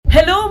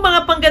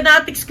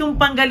Panganatics kung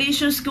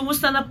Pangalicious,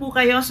 kumusta na po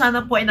kayo?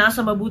 Sana po ay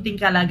nasa mabuting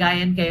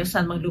kalagayan kayo,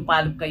 saan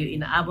maglupalop kayo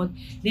inaabot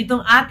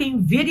nitong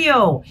ating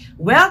video.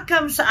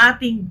 Welcome sa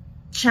ating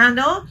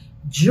channel,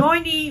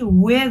 Journey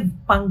with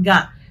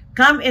Pangga.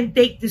 Come and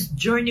take this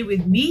journey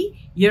with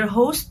me, your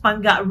host,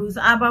 Pangga Ruth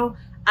Abaw,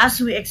 as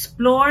we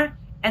explore,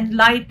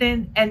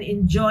 enlighten, and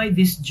enjoy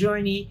this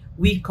journey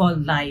we call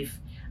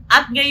life.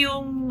 At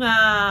ngayong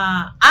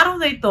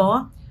araw na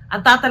ito,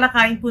 ang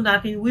tatalakayin po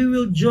natin, we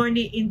will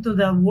journey into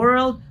the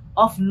world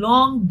of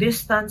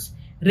long-distance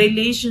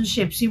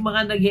relationships, yung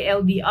mga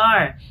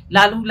nag-LDR,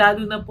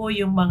 lalong-lalo na po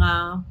yung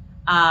mga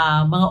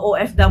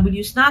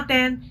OFWs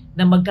natin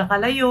na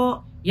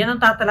magkakalayo. Yan ang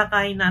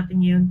tatalakayin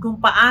natin ngayon, kung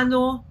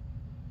paano,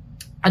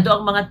 ano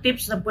ang mga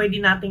tips na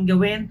pwede natin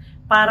gawin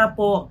para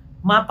po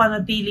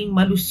mapanatiling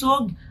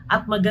malusog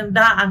at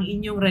maganda ang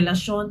inyong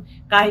relasyon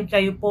kahit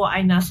kayo po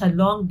ay nasa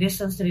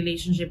long-distance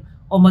relationship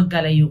o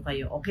magkalayo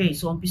kayo. Okay,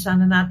 so umpisa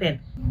na natin.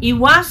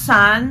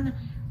 Iwasan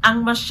ang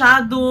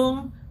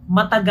masyadong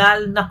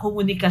matagal na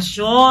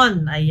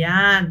komunikasyon.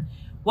 Ayan.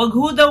 Huwag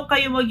ho daw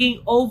kayo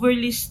maging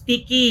overly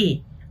sticky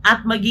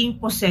at maging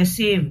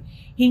possessive.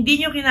 Hindi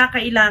nyo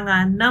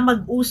kinakailangan na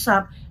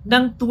mag-usap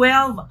ng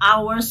 12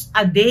 hours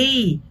a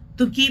day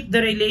to keep the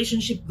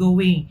relationship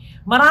going.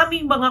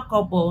 Maraming mga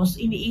couples,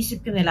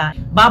 iniisip nila,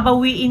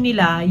 babawiin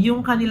nila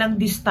yung kanilang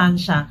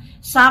distansya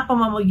sa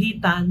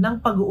pamamagitan ng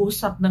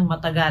pag-uusap ng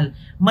matagal.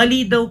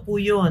 Mali daw po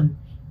yun.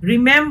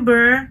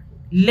 Remember,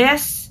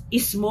 less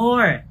is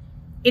more.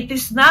 It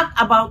is not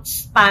about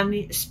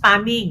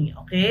spamming,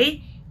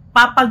 okay?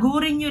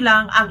 Papagurin nyo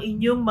lang ang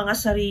inyong mga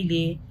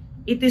sarili.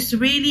 It is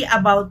really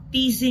about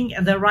teasing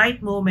at the right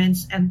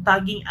moments and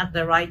tugging at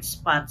the right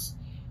spots.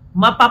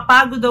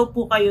 Mapapagod daw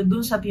po kayo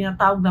dun sa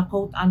tinatawag na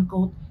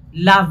quote-unquote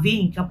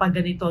loving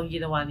kapag ganito ang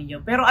ginawa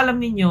ninyo. Pero alam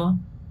ninyo,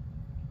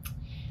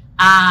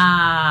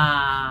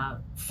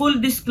 full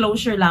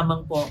disclosure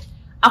lamang po,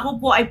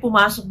 ako po ay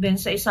pumasok din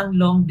sa isang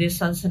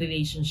long-distance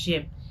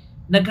relationship.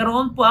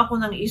 Nagkaroon po ako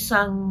ng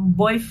isang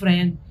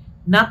boyfriend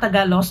na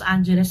taga Los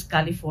Angeles,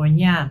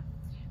 California.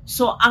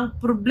 So,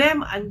 ang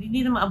problema,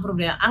 hindi naman ang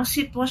problema, ang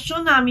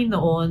sitwasyon namin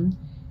noon,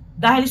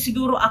 dahil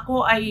siguro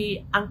ako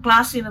ay ang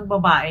klase ng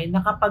babae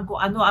na kapag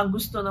kung ano ang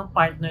gusto ng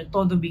partner,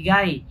 todo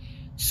bigay.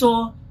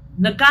 So,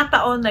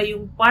 nagkataon na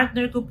yung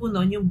partner ko po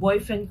noon, yung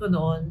boyfriend ko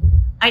noon,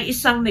 ay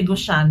isang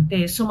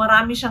negosyante. So,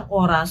 marami siyang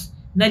oras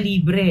na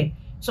libre.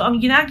 So, ang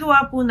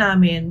ginagawa po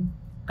namin,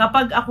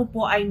 kapag ako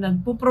po ay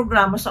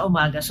nagpuprograma sa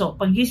umaga, so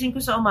pagising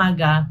ko sa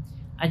umaga,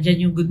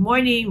 andyan yung good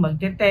morning,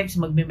 magte-text,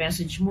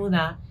 magme-message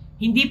muna.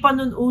 Hindi pa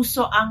nun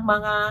uso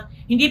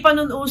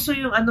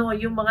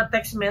yung mga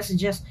text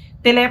messages.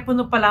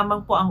 Telepono pa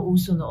lamang po ang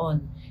uso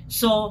noon.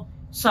 So,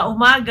 sa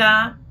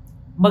umaga,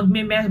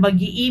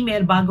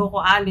 mag-i-email bago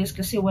ko alis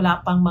kasi wala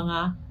pang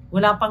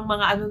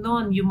mga ano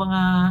noon, yung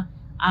mga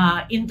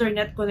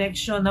internet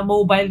connection na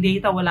mobile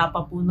data, wala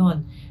pa po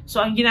noon.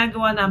 So, ang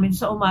ginagawa namin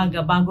sa umaga,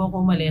 bago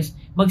ako umalis,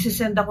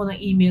 magsisend ako ng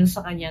email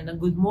sa kanya ng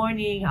good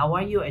morning, how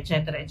are you,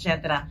 etc.,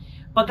 etc.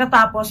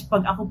 Pagkatapos,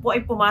 pag ako po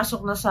ay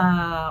pumasok na sa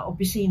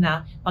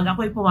opisina, pag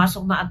ako ay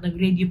pumasok na at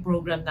nag-radio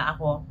program na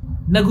ako,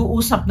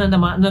 nag-uusap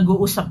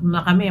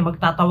na kami,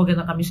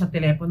 magtatawagan na kami sa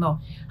telepono.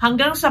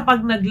 Hanggang sa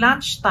pag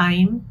nag-lunch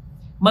time,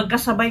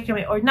 magkasabay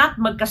kami, or not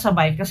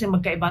magkasabay kasi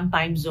magkaibang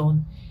time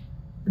zone,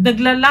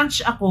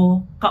 nagla-lunch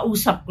ako,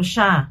 kausap ko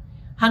siya.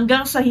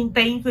 Hanggang sa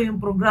hintayin ko yung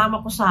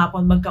programa ko sa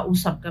hapon,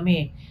 magkausap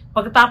kami.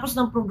 Pagkatapos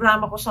ng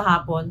programa ko sa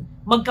hapon,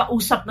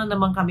 magkausap na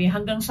naman kami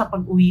hanggang sa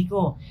pag-uwi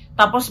ko.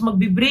 Tapos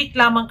magbi-break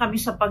lamang kami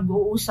sa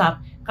pag-uusap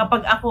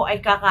kapag ako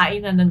ay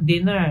kakain na ng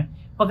dinner.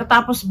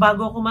 Pagkatapos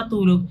bago ako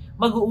matulog,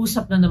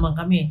 mag-uusap na naman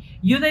kami.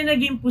 Yun ay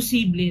naging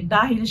posible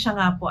dahil siya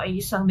nga po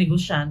ay isang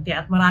negosyante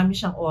at marami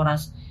siyang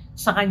oras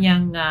sa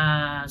kanyang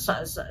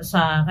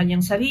sa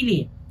kanyang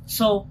sarili.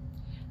 So,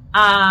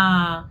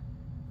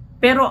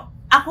 pero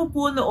ako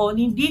po noon,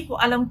 hindi ko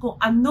alam kung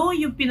ano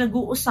yung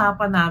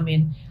pinag-uusapan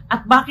namin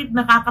at bakit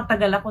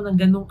nakakatagal ako ng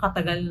ganung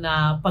katagal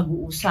na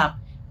pag-uusap.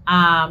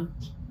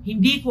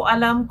 Hindi ko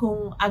alam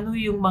kung ano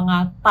yung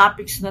mga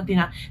topics na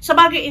sa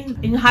bagay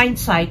in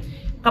hindsight,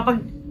 kapag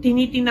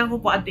tinitingnan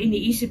ko po at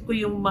iniisip ko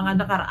yung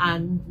mga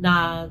nakaraan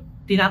na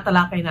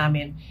tinatalakay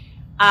namin,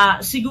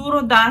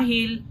 siguro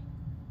dahil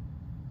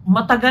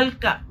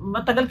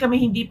matagal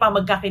kami hindi pa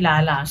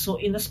magkakilala.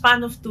 So, in the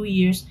span of 2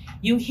 years,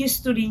 yung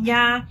history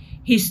niya,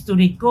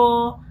 history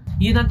ko,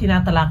 yun ang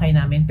tinatalakay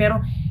namin.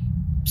 Pero,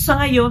 sa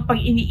ngayon,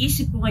 pag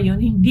iniisip ko ngayon,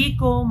 hindi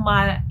ko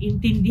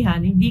maintindihan,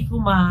 hindi ko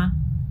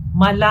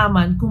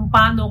malaman kung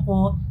paano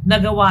ko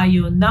nagawa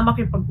yun na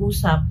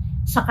makipag-usap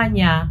sa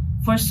kanya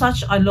for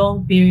such a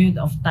long period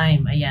of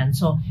time. Ayan.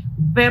 So,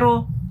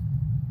 pero,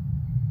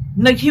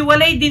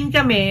 naghiwalay din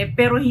kami,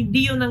 pero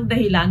hindi yun ang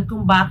dahilan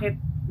kung bakit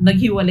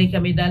naghiwalay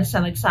kami dahil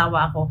sa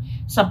nagsawa ako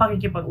sa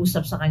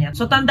pakikipag-usap sa kanya.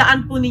 So,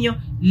 tandaan po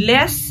ninyo,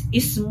 less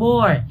is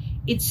more.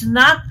 It's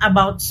not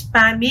about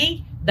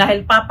spamming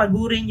dahil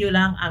papagurin nyo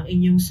lang ang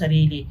inyong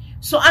sarili.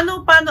 So,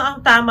 paano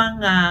ang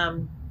tamang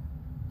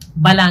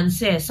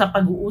balanse sa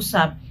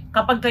pag-uusap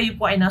kapag kayo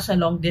po ay nasa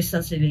long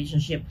distance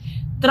relationship.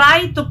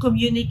 Try to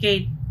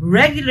communicate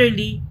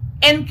regularly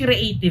and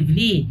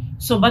creatively.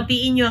 So,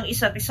 batiin nyo ang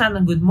isa't isa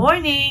ng good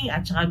morning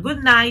at saka good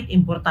night.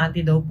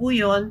 Importante daw po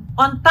yun.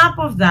 On top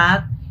of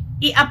that,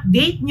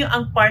 i-update nyo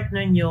ang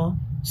partner nyo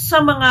sa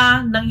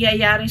mga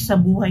nangyayari sa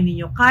buhay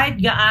ninyo. Kahit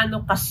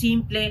gaano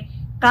kasimple,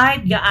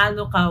 kahit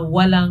gaano ka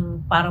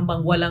parang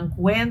bang walang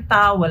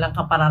kwenta, walang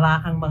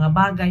kapararakang mga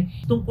bagay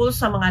tungkol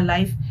sa mga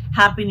life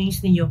happenings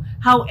ninyo.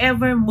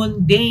 However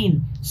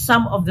mundane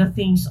some of the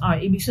things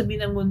are. Ibig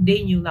sabihin ng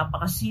mundane yung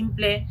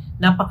napaka-simple,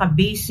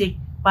 napaka-basic,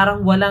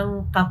 parang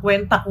walang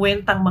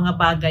kakwenta-kwentang mga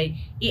bagay,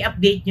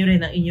 i-update nyo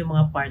rin ang inyong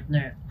mga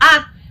partner.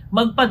 At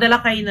magpadala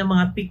kayo ng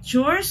mga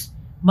pictures,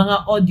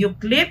 mga audio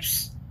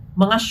clips,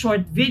 mga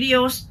short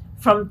videos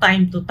from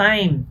time to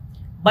time.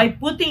 By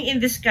putting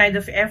in this kind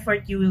of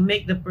effort, you will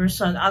make the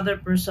other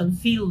person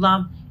feel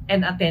loved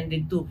and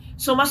attended to.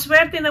 So,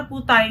 maswerte na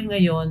po tayo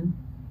ngayon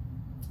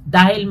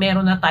dahil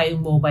meron na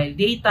tayong mobile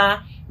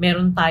data,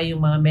 meron tayong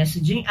mga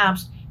messaging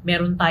apps,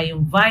 meron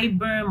tayong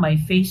Viber, may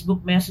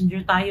Facebook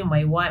Messenger tayo,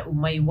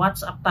 may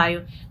WhatsApp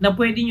tayo na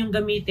pwede nyong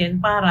gamitin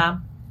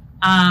para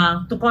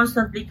to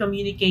constantly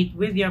communicate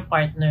with your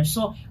partner.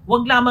 So,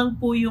 wag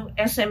lamang po yung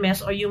SMS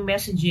or yung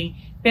messaging,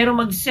 pero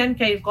mag-send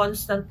kayo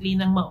constantly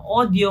ng mga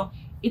audio.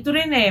 Ito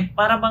rin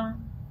para bang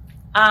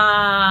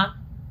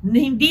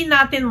hindi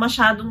natin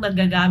masyadong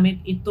nagagamit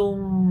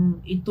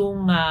itong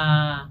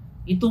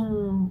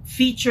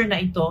feature na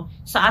ito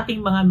sa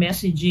ating mga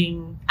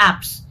messaging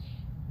apps.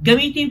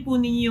 Gamitin po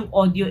ninyo yung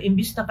audio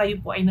imbis na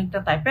kayo po ay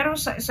nagtatype. Pero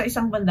sa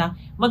isang banda,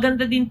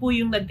 maganda din po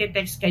yung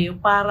nagte-text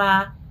kayo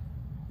para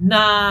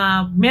na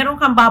meron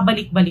kang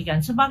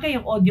babalik-balikan. Sabagay,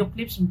 yung audio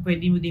clips,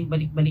 pwede mo din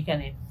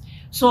balik-balikan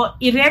So,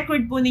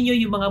 i-record po ninyo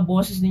yung mga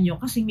boses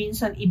ninyo kasi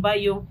minsan iba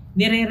yung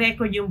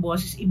nire-record yung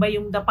boses, iba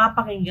yung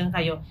napapakinggan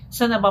kayo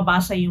sa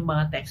nababasa yung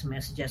mga text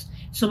messages.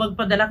 So,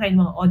 magpadala kayo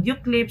ng mga audio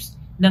clips,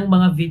 ng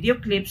mga video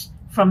clips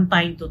from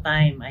time to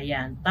time.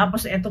 Ayan.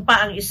 Tapos, ito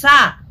pa ang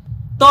isa.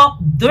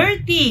 Talk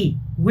dirty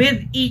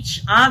with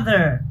each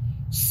other.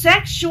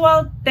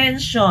 Sexual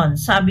tension,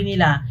 sabi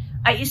nila,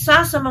 ay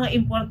isa sa mga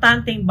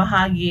importanteng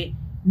bahagi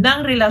ng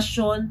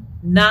relasyon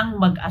ng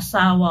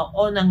mag-asawa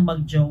o ng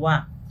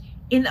magjowa.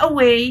 In a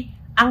way,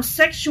 ang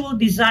sexual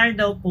desire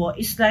daw po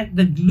is like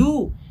the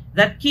glue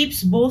that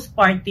keeps both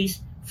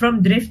parties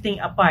from drifting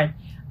apart.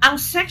 Ang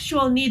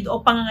sexual need o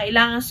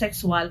pangangailangan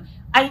sexual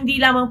ay hindi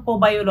lamang po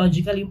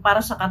biological, yung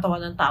para sa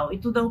katawan ng tao.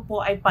 Ito daw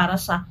po ay para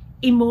sa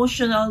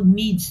emotional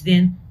needs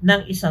din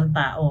ng isang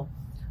tao.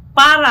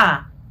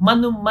 Para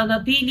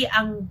manatili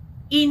ang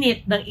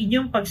init ng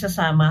inyong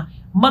pagsasama,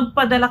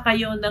 magpadala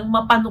kayo ng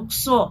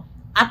mapanukso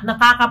at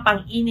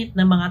nakakapang-init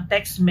na mga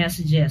text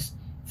messages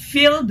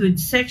filled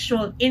with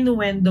sexual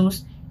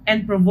innuendos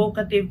and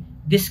provocative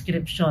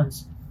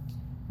descriptions.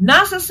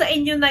 Nasa sa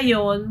inyo na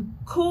yon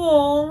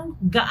kung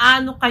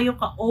gaano kayo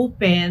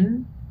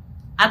ka-open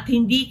at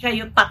hindi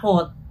kayo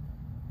takot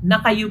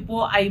na kayo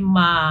po ay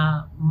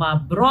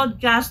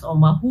ma-broadcast o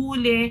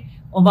mahuli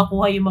o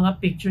makuha yung mga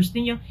pictures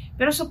ninyo.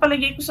 Pero sa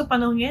palagay ko sa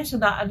panahon ngayon,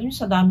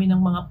 sa dami ng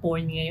mga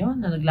porn ngayon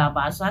na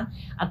naglabasan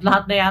at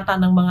lahat na yata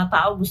ng mga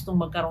tao gustong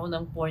magkaroon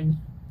ng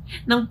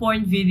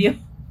porn video.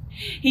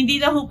 Hindi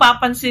na ho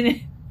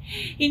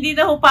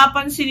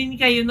papansinin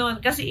kayo noon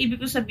kasi ibig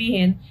ko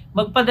sabihin,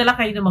 magpadala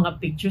kayo ng mga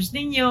pictures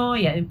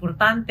ninyo, yan,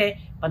 importante,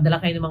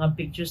 padala kayo ng mga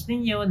pictures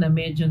ninyo na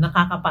medyo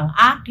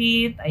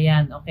nakakapang-akit,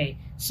 ayan, okay.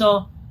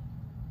 So,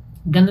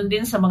 ganun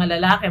din sa mga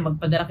lalaki,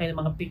 magpadala kayo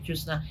ng mga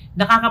pictures na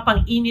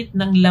nakakapang-init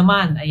ng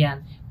laman,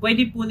 ayan.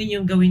 Pwede po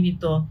ninyong gawin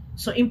ito.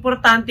 So,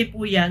 importante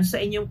po yan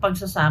sa inyong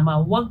pagsasama.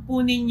 Huwag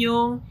po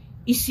ninyong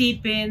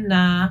isipin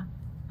na,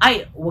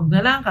 ay, huwag na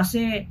lang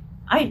kasi,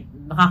 ay,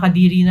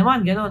 nakakadiri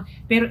naman, gano'n.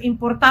 Pero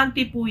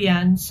importante po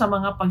yan sa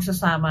mga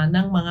pagsasama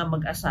ng mga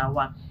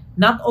mag-asawa.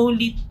 Not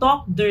only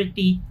talk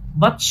dirty,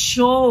 but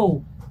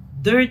show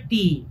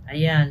dirty.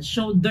 Ayan,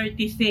 show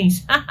dirty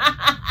things.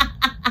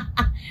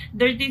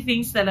 Dirty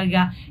things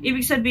talaga.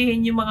 Ibig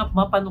sabihin yung mga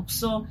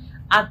mapanukso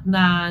at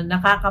na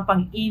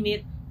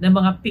nakakapang-init na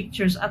mga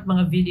pictures at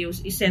mga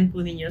videos, isend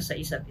po ninyo sa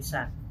isa't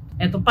isa.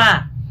 Ito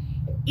pa,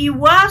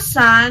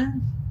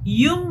 iwasan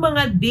yung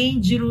mga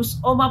dangerous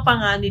o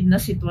mapanganib na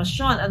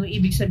sitwasyon. Anong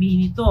ibig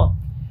sabihin nito?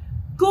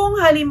 Kung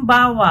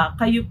halimbawa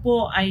kayo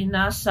po ay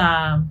nasa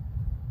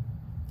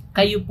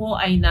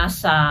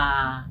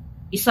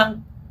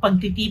isang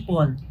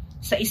pagtitipon,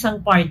 sa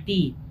isang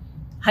party,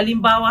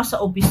 halimbawa sa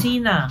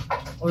opisina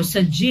o sa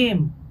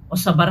gym o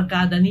sa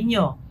barkada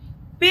ninyo,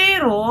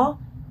 pero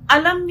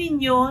alam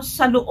ninyo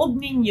sa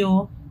loob ninyo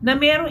na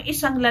merong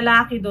isang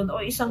lalaki doon o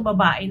isang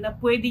babae na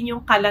pwede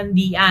nyong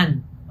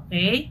kalandian.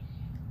 Okay?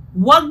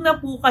 Huwag na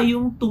po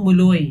kayong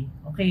tumuloy.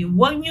 Okay?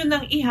 Huwag nyo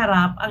nang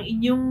iharap ang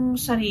inyong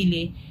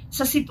sarili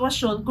sa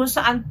sitwasyon kung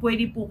saan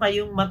pwede po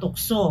kayong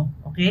matukso.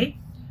 Okay?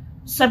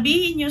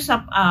 Sabihin nyo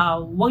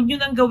huwag nyo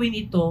nang gawin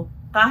ito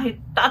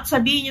at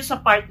sabihin nyo sa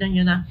partner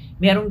nyo na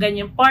merong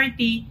ganyang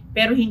party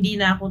pero hindi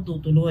na ako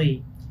tutuloy.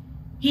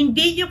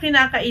 Hindi nyo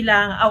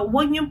kinakailangan,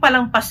 huwag nyo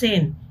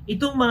palampasin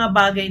itong mga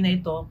bagay na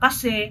ito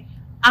kasi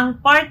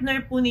ang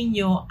partner po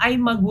ninyo ay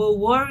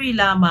magwo-worry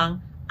lamang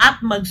at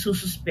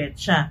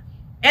magsususpetsa.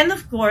 And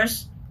of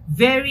course,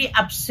 very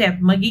upset,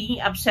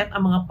 magiging upset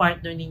ang mga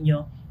partner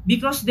ninyo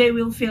because they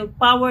will feel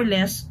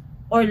powerless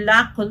or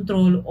lack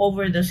control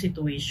over the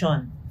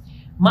situation.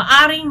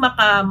 Maaring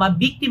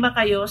mabiktima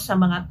kayo sa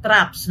mga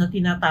traps na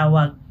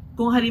tinatawag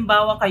kung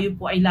halimbawa kayo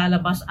po ay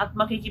lalabas at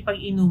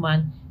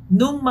makikipag-inuman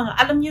nung mga,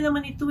 alam niyo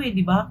naman ito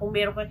di ba? Kung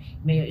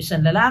may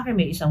isang lalaki,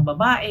 may isang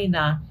babae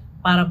na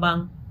para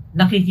bang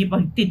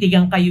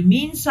nakikipagtitigang kayo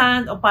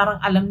minsan o parang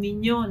alam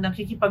ninyo,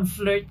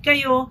 nakikipag-flirt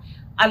kayo,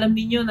 alam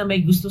ninyo na may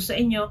gusto sa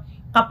inyo,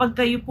 kapag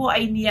kayo po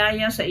ay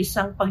niyaya sa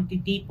isang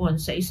pagtitipon,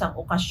 sa isang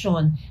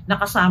okasyon na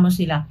kasama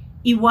sila,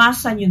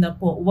 iwasan nyo na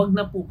po, wag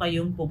na po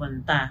kayong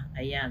pumunta.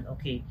 Ayan,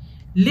 okay.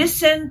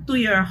 Listen to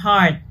your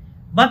heart,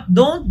 but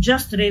don't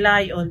just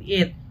rely on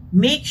it.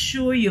 Make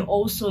sure you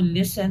also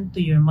listen to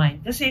your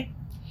mind. Kasi,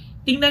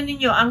 tingnan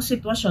niyo ang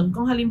sitwasyon,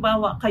 kung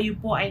halimbawa kayo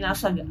po ay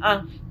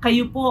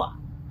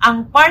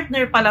ang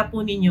partner pala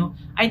po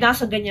ninyo ay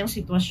nasa ganyang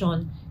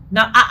sitwasyon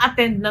na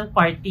a-attend ng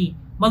party.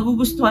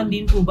 Magugustuhan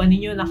din po ba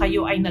ninyo na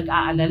kayo ay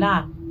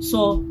nag-aalala?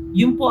 So,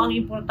 yun po ang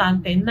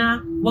importante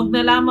na wag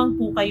na lamang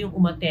po kayong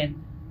umattend.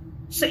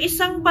 Sa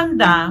isang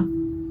banda,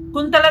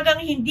 kung talagang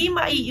hindi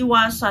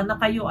maiiwasan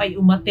na kayo ay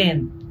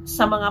umattend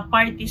sa mga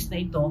parties na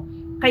ito,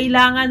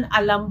 kailangan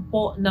alam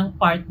po ng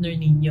partner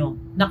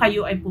ninyo na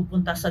kayo ay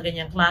pupunta sa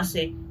ganyang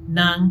klase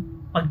ng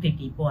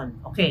pagtitipon.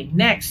 Okay,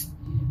 next.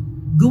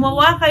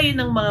 Gumawa kayo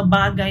ng mga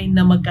bagay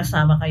na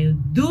magkasama kayo.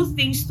 Do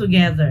things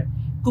together.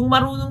 Kung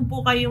marunong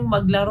po kayong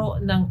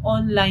maglaro ng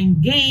online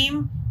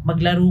game,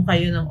 maglaro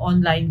kayo ng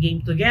online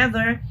game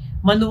together,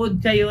 manood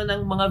kayo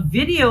ng mga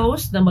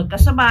videos na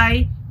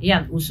magkasabay.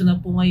 Yan, uso na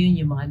po ngayon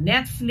yung mga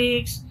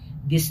Netflix,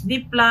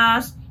 Disney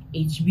Plus,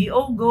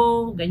 HBO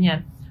Go,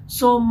 ganyan.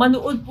 So,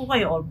 manood po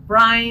kayo, or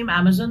Prime,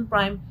 Amazon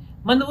Prime,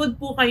 manood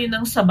po kayo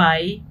ng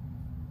sabay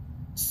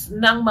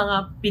ng mga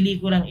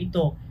pelikulang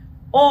ito.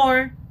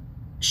 Or,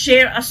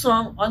 share a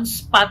song on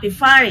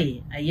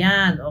Spotify.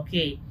 Ayan,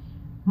 okay.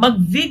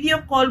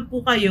 Mag-video call po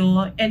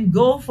kayo and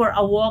go for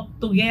a walk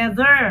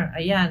together.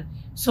 Ayan.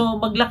 So,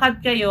 naglalakad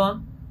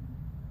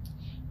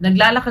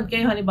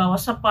kayo halimbawa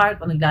sa park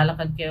o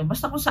naglalakad kayo.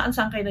 Basta kung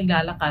saan-saan kayo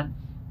naglalakad,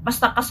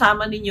 basta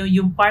kasama ninyo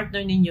yung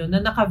partner ninyo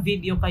na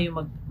naka-video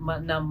kayo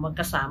na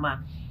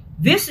magkasama.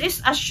 This is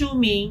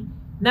assuming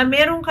na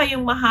meron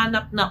kayong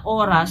mahanap na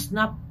oras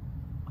na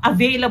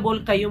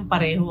available kayong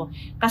pareho.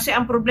 Kasi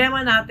ang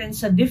problema natin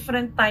sa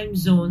different time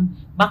zone,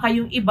 baka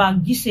yung iba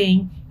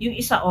gising, yung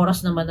isa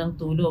oras naman ng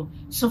tulog.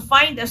 So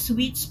find a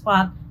sweet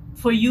spot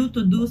for you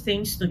to do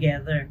things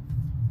together.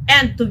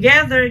 And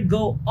together,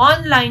 go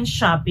online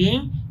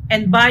shopping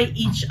and buy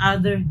each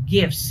other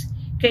gifts.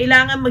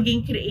 Kailangan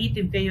maging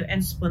creative kayo and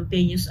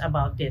spontaneous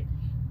about it.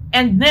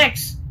 And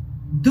next,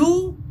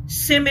 do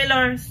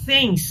similar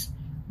things.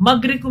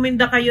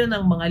 Magrekomenda kayo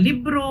ng mga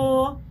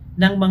libro,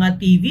 ng mga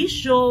TV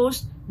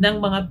shows, ng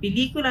mga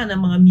pelikula, ng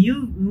mga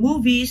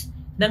movies,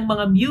 ng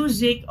mga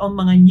music o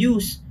mga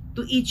news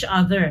to each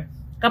other.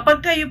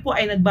 Kapag kayo po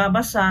ay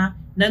nagbabasa,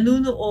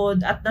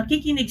 nanunood at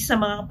nakikinig sa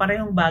mga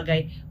parehong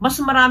bagay, mas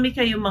marami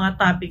kayong mga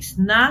topics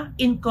na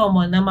in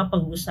common na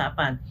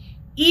mapag-uusapan.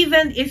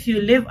 Even if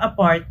you live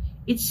apart,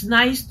 it's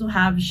nice to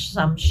have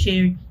some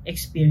shared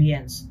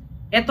experience.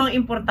 Etong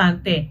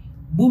importante,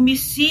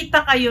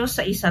 bumisita kayo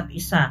sa isa't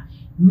isa.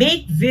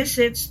 Make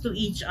visits to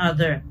each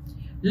other.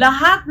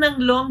 Lahat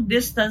ng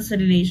long-distance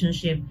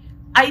relationship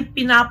ay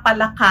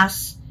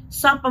pinapalakas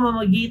sa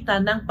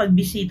pamamagitan ng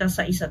pagbisita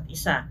sa isa't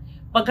isa.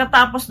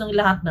 Pagkatapos ng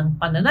lahat ng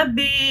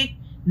pananabik,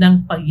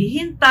 ng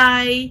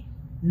paghihintay,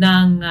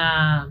 ng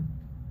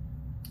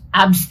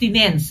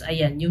abstinence,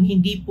 ayan, yung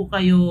hindi po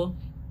kayo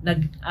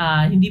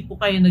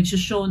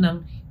nagsushow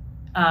ng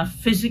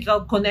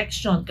physical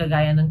connection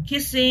kagaya ng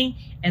kissing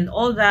and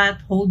all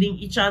that,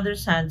 holding each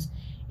other's hands.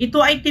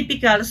 Ito ay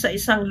typical sa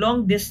isang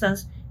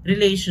long-distance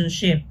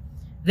relationship.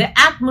 The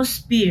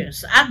atmosphere,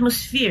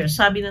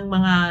 sabi ng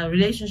mga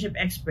relationship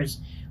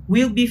experts,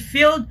 will be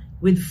filled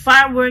with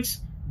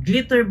fireworks,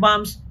 glitter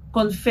bombs,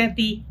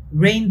 confetti,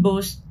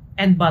 rainbows,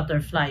 and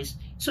butterflies.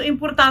 So,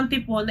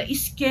 importante po na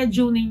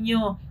ischedule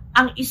ninyo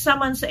ang isa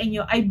man sa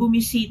inyo ay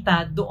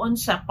bumisita doon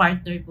sa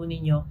partner po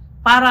ninyo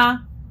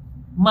para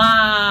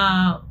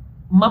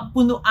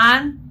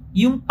mapunuan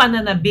yung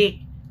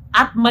pananabik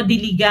at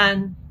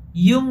madiligan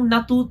yung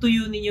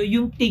natutuyo ninyo,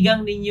 yung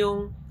tigang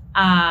ninyong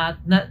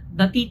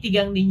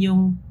natitigang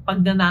ninyong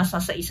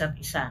pagnanasa sa isa't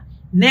isa.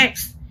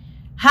 Next,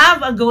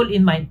 have a goal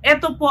in mind.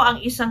 Ito po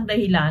ang isang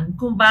dahilan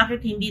kung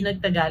bakit hindi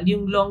nagtagal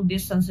yung long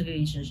distance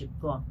relationship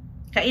ko.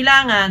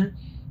 Kailangan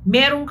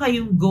meron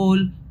kayong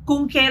goal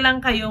kung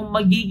kailan kayong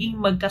magiging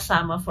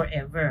magkasama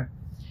forever.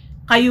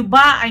 Kayo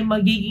ba ay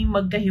magiging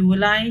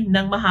magkahiwalay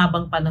ng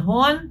mahabang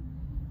panahon?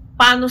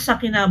 Paano sa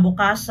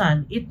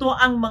kinabukasan? Ito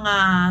ang mga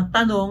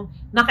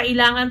tanong na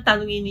kailangan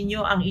tanungin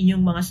ninyo ang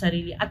inyong mga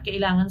sarili at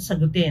kailangan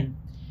sagutin.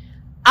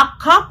 A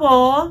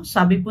couple,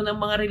 sabi po ng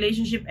mga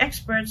relationship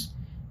experts,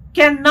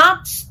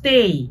 cannot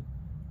stay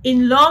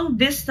in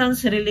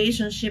long-distance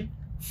relationship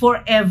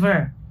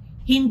forever.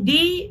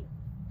 Hindi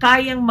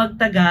kayang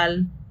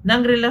magtagal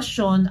ng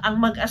relasyon ang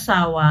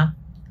mag-asawa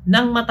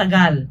ng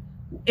matagal.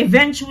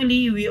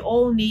 Eventually, we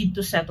all need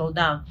to settle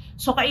down.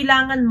 So,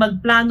 kailangan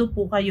magplano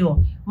po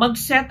kayo.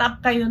 Mag-set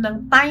up kayo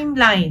ng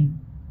timeline.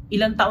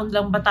 Ilang taon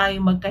lang ba tayo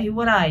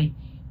magkahiwalay?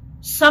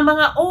 Sa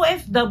mga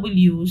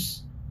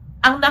OFWs,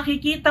 ang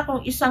nakikita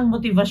kong isang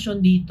motivasyon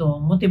dito,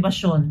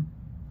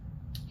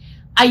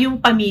 ay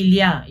yung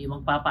pamilya, yung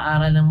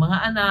magpapaaral ng mga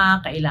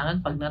anak, kailangan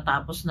pag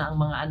natapos na ang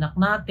mga anak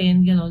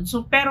natin, gano'n.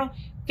 So, pero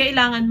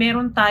kailangan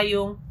meron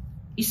tayong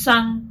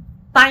isang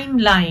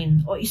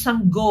timeline o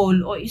isang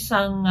goal o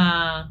isang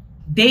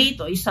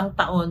date o isang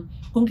taon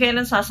kung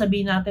kailan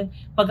sasabihin natin,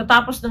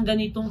 pagkatapos ng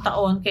ganitong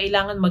taon,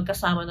 kailangan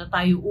magkasama na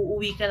tayo,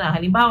 uuwi ka na.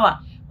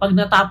 Halimbawa, pag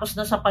natapos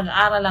na sa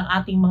pag-aaral ang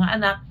ating mga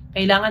anak,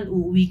 kailangan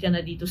uuwi ka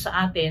na dito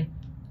sa atin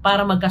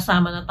para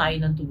magkasama na tayo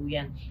ng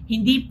tuluyan.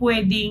 Hindi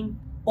pwedeng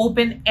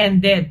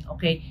open-ended,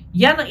 okay?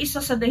 Yan ang isa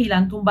sa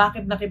dahilan kung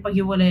bakit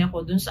nakipaghiwalay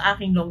ako dun sa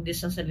aking long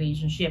distance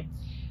relationship.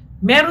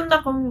 Meron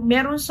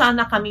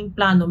sana kaming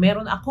plano,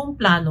 meron akong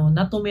plano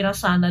na tumira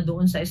sana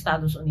doon sa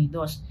Estados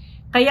Unidos.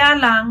 Kaya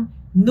lang,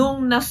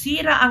 nung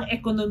nasira ang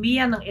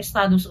ekonomiya ng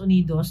Estados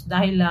Unidos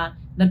dahil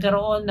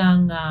nagkaroon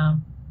ng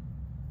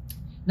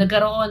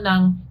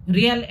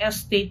real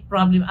estate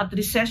problem at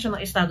recession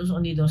ng Estados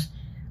Unidos,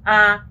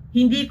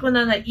 hindi ko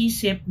na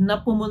naisip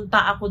na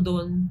pumunta ako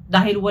doon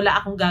dahil wala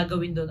akong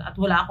gagawin doon at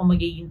wala akong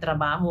magiging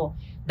trabaho.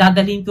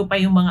 Dadalhin ko pa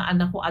yung mga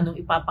anak ko anong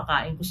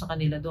ipapakain ko sa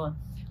kanila doon.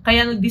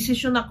 Kaya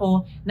nagdesisyon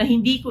ako na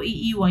hindi ko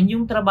iiwan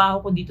yung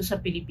trabaho ko dito sa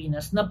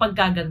Pilipinas na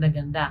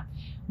pagkaganda-ganda.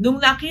 Nung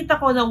nakita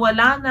ko na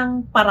wala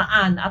ng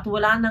paraan at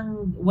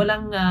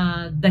walang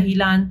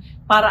dahilan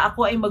para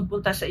ako ay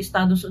magpunta sa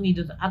Estados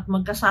Unidos at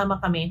magkasama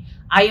kami,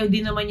 ayaw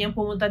din naman niyang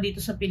pumunta dito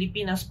sa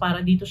Pilipinas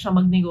para dito siya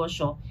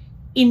magnegosyo.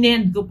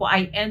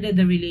 I ended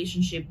the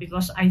relationship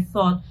because I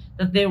thought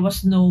that there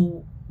was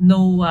no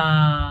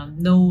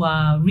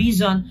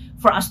reason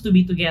for us to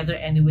be together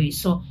anyway.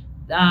 So,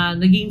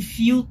 naging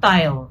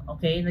futile,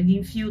 okay?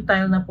 Naging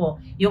futile na po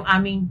yung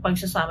aming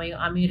pagsasama,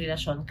 yung aming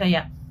relasyon.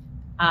 Kaya,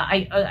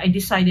 I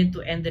decided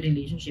to end the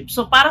relationship.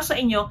 So, para sa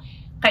inyo,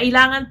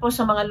 kailangan po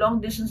sa mga long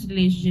distance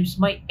relationships,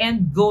 may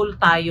end goal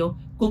tayo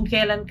kung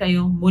kailan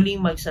kayo muling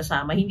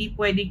magsasama. Hindi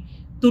pwedeng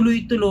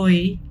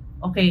tuloy-tuloy,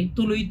 okay,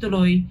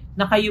 tuloy-tuloy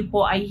na kayo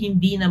po ay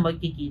hindi na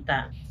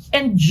magkikita.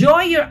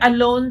 Enjoy your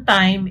alone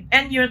time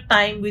and your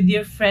time with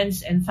your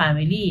friends and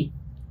family.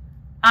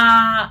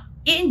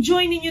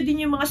 I-enjoy ninyo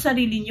din yung mga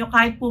sarili nyo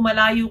kahit po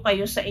malayo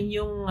kayo sa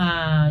inyong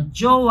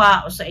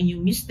jowa o sa inyong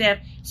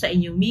mister, sa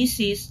inyong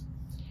misis.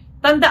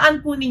 Tandaan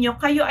po ninyo,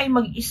 kayo ay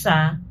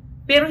mag-isa,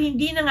 pero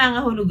hindi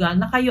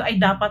nangangahulugan na kayo ay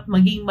dapat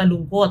maging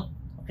malungkot.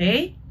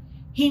 Okay?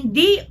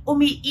 Hindi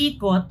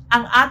umiikot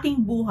ang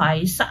ating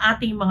buhay sa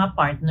ating mga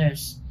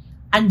partners.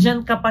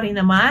 Andyan ka pa rin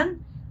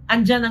naman,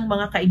 andyan ang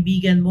mga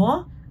kaibigan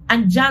mo,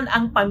 andyan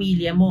ang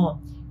pamilya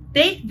mo.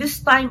 Take this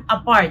time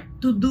apart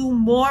to do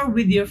more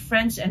with your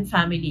friends and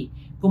family.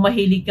 Kung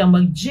mahilig ka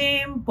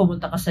mag-gym,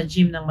 pumunta ka sa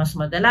gym ng mas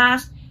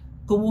madalas,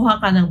 kumuha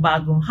ka ng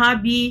bagong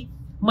hobby,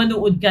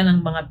 manood ka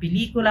ng mga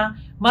pelikula,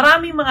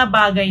 maraming mga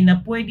bagay na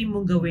pwede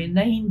mong gawin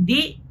na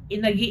hindi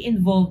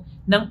nag-i-involve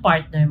ng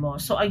partner mo.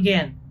 So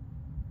again,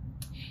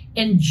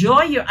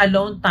 enjoy your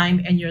alone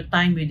time and your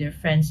time with your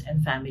friends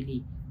and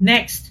family.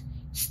 Next,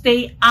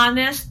 stay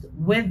honest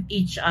with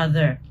each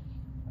other.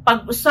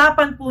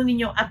 Pag-usapan po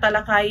ninyo at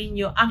talakayin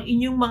nyo ang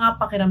inyong mga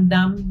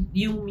pakiramdam,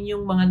 yung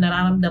inyong mga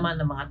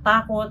nararamdaman ng mga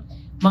takot,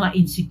 mga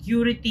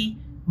insecurity,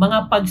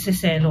 mga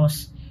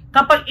pagseselos.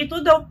 Kapag ito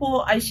daw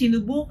po ay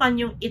sinubukan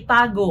yung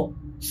itago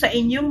sa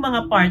inyong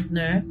mga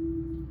partner,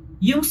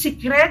 yung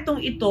sikretong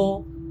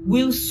ito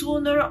will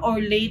sooner or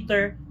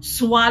later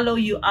swallow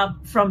you up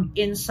from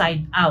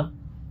inside out.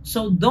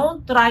 So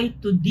don't try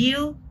to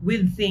deal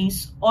with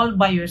things all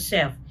by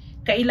yourself.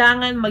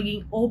 Kailangan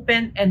maging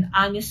open and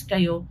honest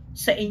kayo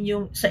sa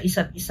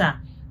isa't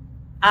isa.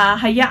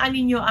 Hayaan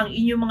ninyo ang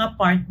inyong mga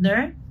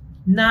partner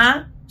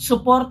na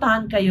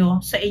suportahan kayo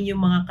sa inyong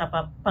mga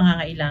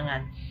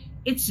pangangailangan.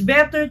 It's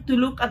better to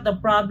look at the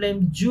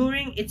problem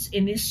during its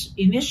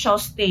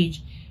initial stage.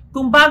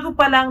 Kung bago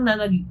pa lang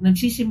na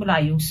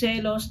nagsisimula yung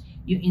selos,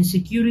 yung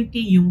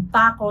insecurity, yung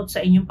takot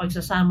sa inyong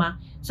pagsasama,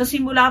 sa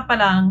simula pa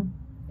lang,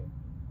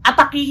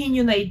 atakihin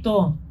nyo na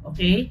ito.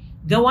 Okay?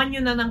 Gawan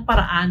nyo na ng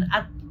paraan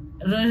at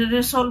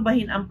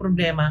resolbahin ang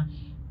problema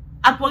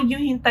at huwag nyo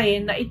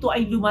hintayin na ito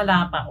ay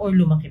lumala pa or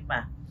lumaki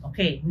pa.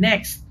 Okay,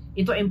 next.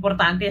 Ito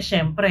importante,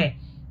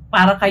 syempre.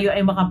 Para kayo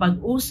ay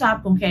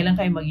makapag-usap kung kailan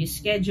kayo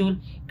mag-schedule,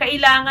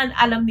 kailangan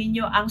alam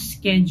ninyo ang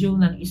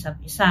schedule ng isa't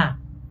isa.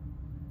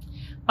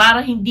 Para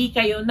hindi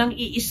kayo nang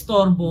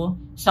iistorbo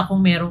sa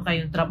kung meron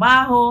kayong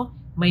trabaho,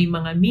 may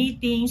mga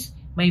meetings,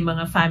 may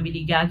mga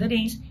family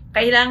gatherings,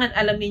 kailangan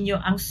alam ninyo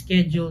ang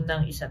schedule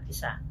ng isa't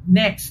isa.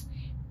 Next,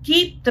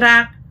 keep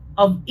track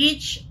of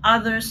each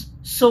other's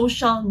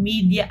social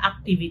media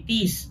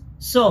activities.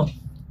 So,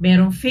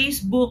 merong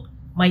Facebook,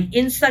 may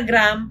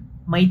Instagram,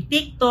 may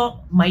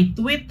TikTok, may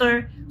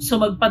Twitter.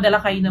 So magpadala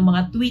kayo ng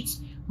mga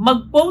tweets.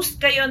 Mag-post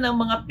kayo ng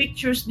mga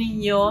pictures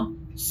ninyo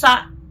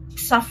sa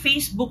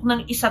Facebook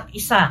ng isa't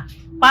isa.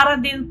 Para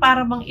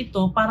bang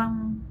ito,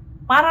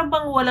 para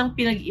bang walang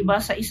pinag-iba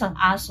sa isang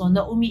aso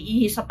na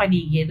umiihi sa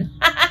paligid.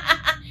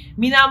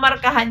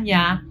 Minamarkahan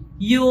niya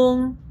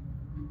yung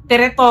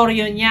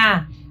teritoryo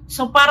niya.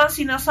 So parang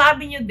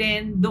sinasabi niyo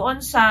din doon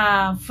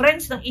sa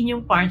friends ng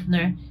inyong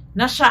partner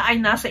na siya ay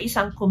nasa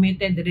isang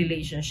committed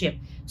relationship.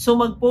 So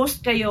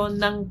mag-post kayo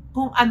ng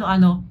kung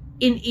ano-ano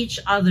in each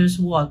other's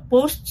wall.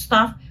 Post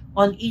stuff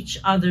on each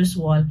other's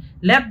wall.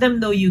 Let them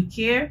know you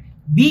care.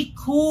 Be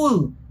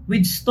cool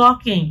with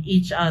stalking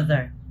each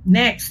other.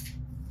 Next,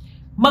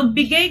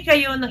 magbigay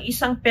kayo ng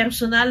isang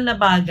personal na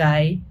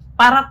bagay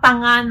para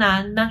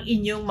tanganan ng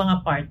inyong mga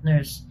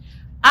partners.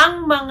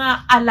 Ang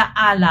mga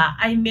alaala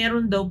ay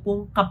meron daw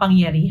pong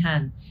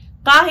kapangyarihan.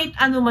 Kahit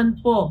anuman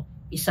po,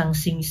 isang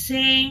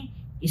singsing,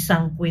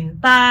 isang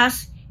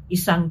kwintas,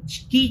 isang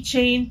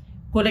keychain,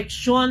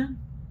 koleksyon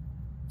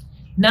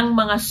ng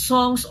mga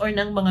songs or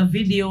ng mga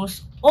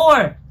videos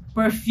or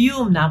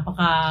perfume,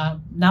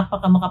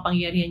 napaka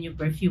makapangyarihan yung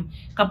perfume.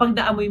 Kapag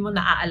naamoy mo,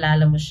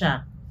 naaalala mo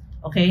siya.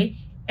 Okay?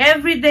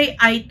 Everyday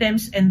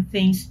items and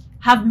things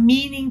have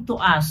meaning to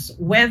us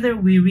whether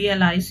we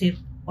realize it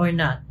or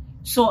not.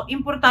 So,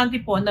 importante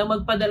po na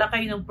magpadala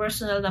kayo ng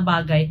personal na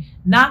bagay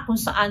na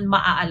kung saan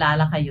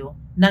maaalala kayo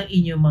ng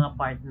inyong mga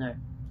partner.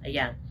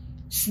 Ayan.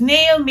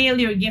 Snail mail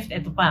your gift.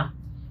 Ito pa.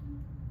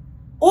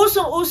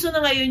 Usong-uso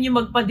na ngayon yung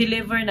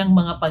magpa-deliver ng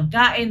mga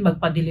pagkain,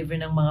 magpa-deliver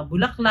ng mga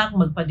bulaklak,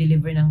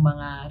 magpa-deliver ng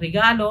mga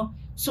regalo.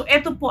 So,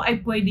 ito po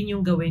ay pwede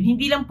ninyong gawin.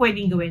 Hindi lang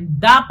pwedeng gawin,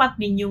 dapat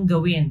ninyong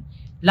gawin.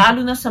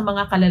 Lalo na sa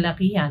mga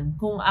kalalakihan.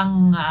 Kung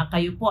ang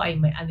kayo po ay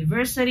may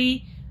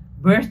anniversary,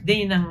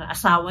 birthday ng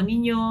asawa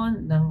ninyo,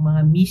 ng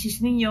mga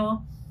misis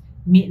ninyo,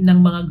 ng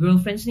mga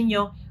girlfriends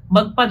ninyo,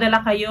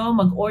 magpadala kayo,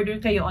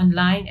 mag-order kayo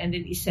online and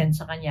then isend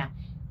sa kanya.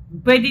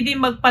 Pwede din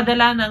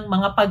magpadala ng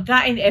mga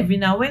pagkain every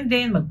now and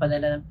then,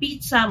 magpadala ng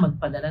pizza,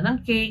 magpadala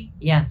ng cake.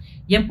 Yan.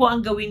 Yan po ang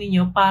gawin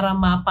niyo para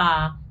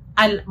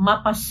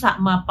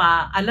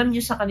alam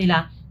niyo sa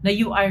kanila na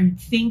you are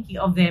thinking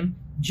of them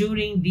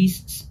during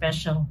these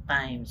special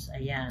times.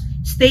 Ayan.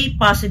 Stay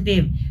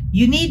positive.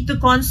 You need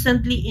to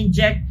constantly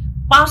inject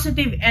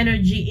positive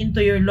energy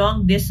into your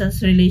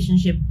long-distance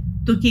relationship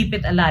to keep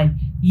it alive.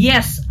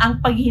 Yes,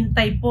 ang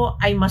paghintay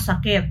po ay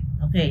masakit.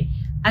 Okay.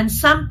 And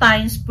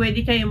sometimes,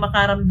 pwede kayong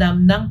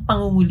makaramdam ng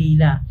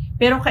pangungulila.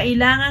 Pero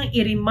kailangang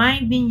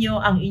i-remind ninyo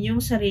ang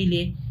inyong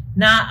sarili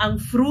na ang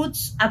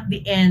fruits at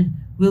the end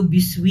will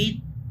be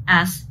sweet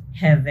as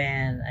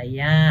heaven.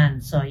 Ayan.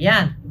 So,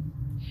 yan.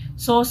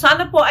 So,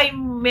 sana po ay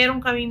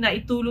meron kaming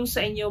naitulong sa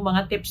inyo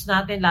mga tips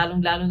natin,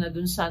 lalong-lalo na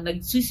dun sa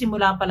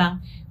nagsisimula pa lang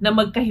na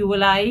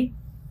magkahiwalay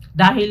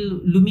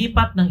dahil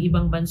lumipat ng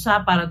ibang bansa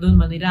para doon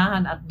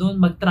manirahan at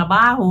doon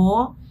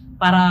magtrabaho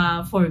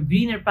para for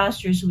greener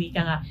pastures,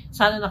 wika nga.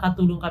 Sana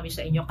nakatulong kami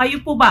sa inyo.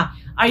 Kayo po ba?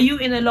 Are you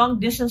in a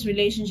long-distance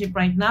relationship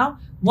right now?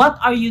 What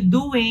are you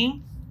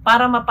doing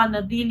para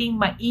mapanatiling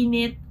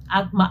mainit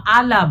at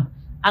maalab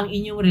ang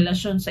inyong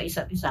relasyon sa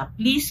isa't isa?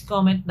 Please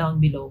comment down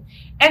below.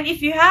 And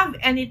if you have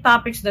any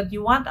topics that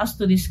you want us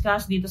to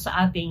discuss dito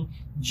sa ating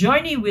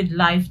Journey with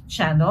Life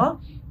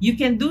channel, you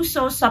can do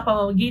so sa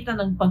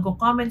pamamagitan ng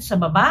pagko-comment sa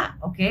baba,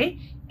 okay?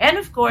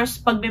 And of course,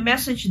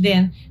 pagme-message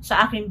din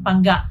sa aking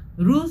pangga,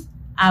 Ruth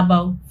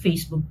Abaw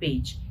Facebook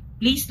page.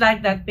 Please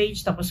like that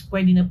page, tapos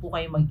pwede na po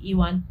kayo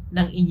mag-iwan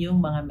ng inyong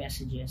mga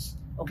messages.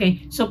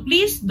 Okay? So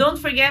please don't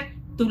forget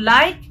to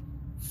like,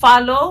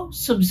 follow,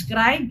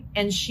 subscribe,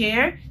 and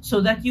share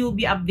so that you'll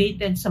be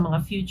updated sa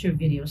mga future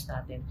videos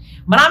natin.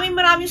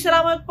 Maraming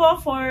salamat po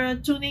for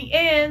tuning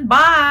in.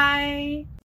 Bye!